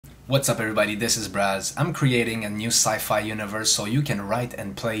What's up everybody, this is Braz. I'm creating a new sci-fi universe so you can write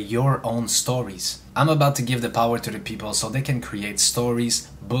and play your own stories. I'm about to give the power to the people so they can create stories,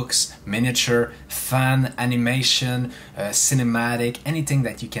 books, miniature, fan, animation, cinematic, anything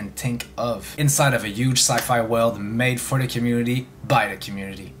that you can think of inside of a huge sci-fi world made for the community, by the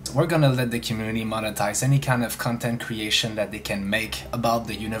community. We're gonna let the community monetize any kind of content creation that they can make about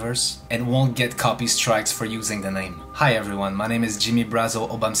the universe and won't get copy strikes for using the name. Hi everyone, my name is Jimmy Brazo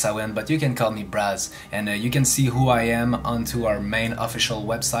Obamsawen, but you can call me Braz, and you can see who I am onto our main official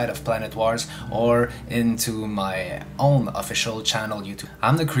website of Planet Warz or into my own official channel YouTube.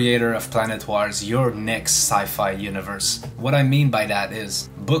 I'm the creator of Planet Warz, your next sci-fi universe. What I mean by that is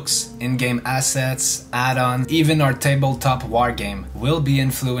books, in-game assets, add-ons, even our tabletop war game will be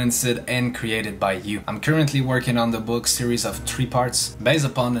influenced and created by you. I'm currently working on the book series of 3 parts based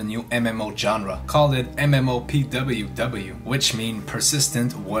upon a new MMO genre. Call it MMOPWW, which means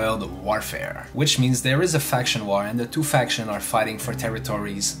Persistent World Warfare, which means there is a faction war and the two factions are fighting for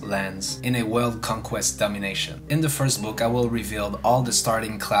territories, lands, in a world conquest domination. In the first book I will reveal all the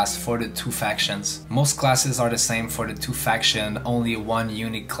starting class for the two factions. Most classes are the same for the two factions, only one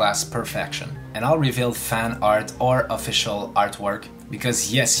unique class per faction. And I'll reveal fan art or official artwork,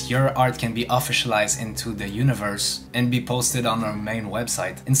 because yes, your art can be officialized into the universe and be posted on our main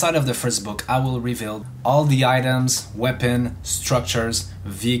website. Inside of the first book, I will reveal all the items, weapon, structures,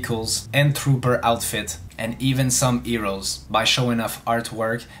 vehicles, and trooper outfit, and even some heroes by showing off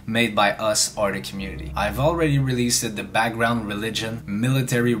artwork made by us or the community. I've already released the background, religion,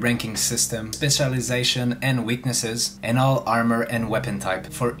 military ranking system, specialization and weaknesses, and all armor and weapon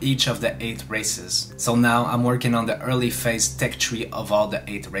type for each of the 8 races. So now I'm working on the early phase tech tree of all the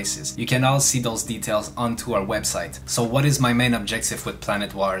 8 races. You can all see those details onto our website. So what is my main objective with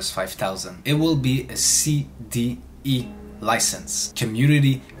Planet Warz 5000? It will be a CDE license,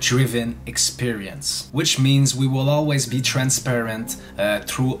 community-driven experience, which means we will always be transparent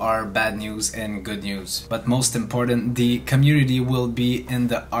through our bad news and good news. But most important, the community will be in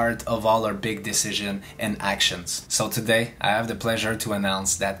the art of all our big decisions and actions. So today, I have the pleasure to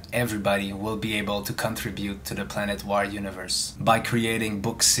announce that everybody will be able to contribute to the Planet War universe by creating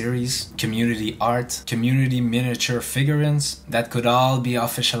book series, community art, community miniature figurines that could all be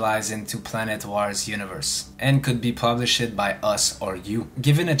officialized into Planet War's universe and could be published by us or you,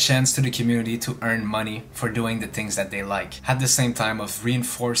 giving a chance to the community to earn money for doing the things that they like, at the same time of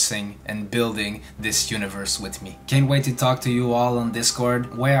reinforcing and building this universe with me. Can't wait to talk to you all on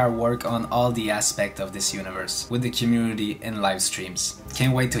Discord, where I work on all the aspects of this universe with the community and live streams.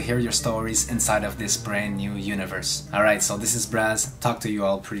 Can't wait to hear your stories inside of this brand new universe. Alright, so this is Braz, talk to you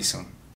all pretty soon.